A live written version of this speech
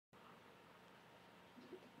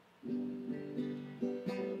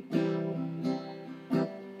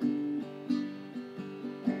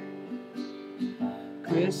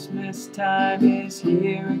Christmas time is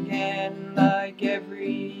here again, like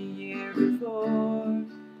every year before.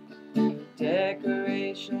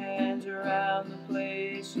 Decorations around the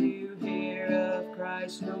place, you hear of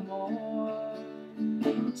Christ no more.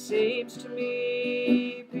 Seems to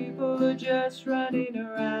me people are just running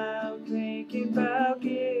around thinking about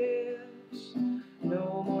gifts.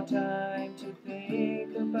 No more time to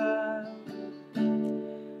think about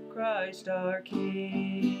Christ our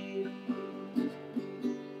King.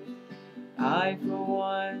 I for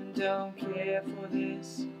one don't care for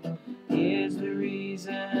this. Here's the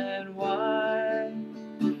reason why.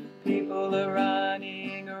 People are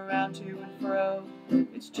running around to and fro.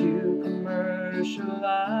 It's too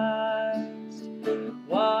commercialized.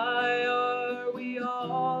 Why are we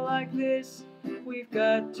all like this? We've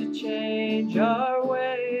got to change our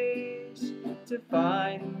ways to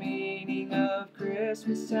find the meaning of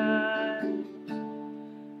Christmas time.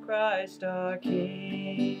 Christ our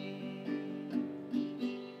King.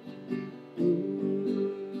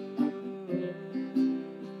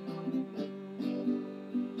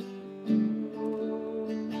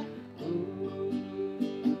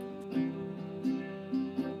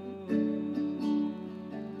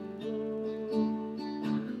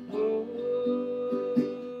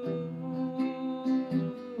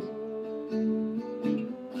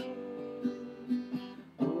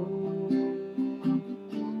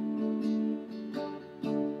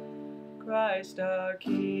 Christ our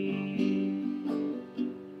King.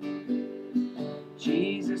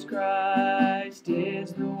 Jesus Christ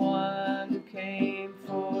is the one who came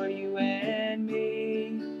for you and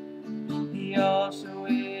me. He also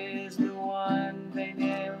is the one they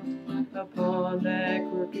nailed upon that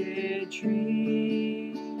crooked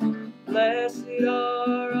tree. Blessed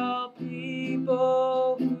are all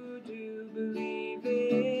people who do believe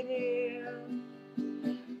in Him.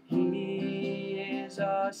 He is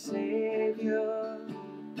our Savior,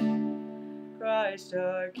 Christ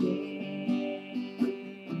our King.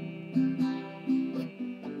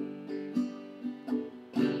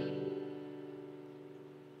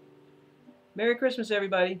 Merry Christmas,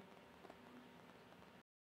 everybody.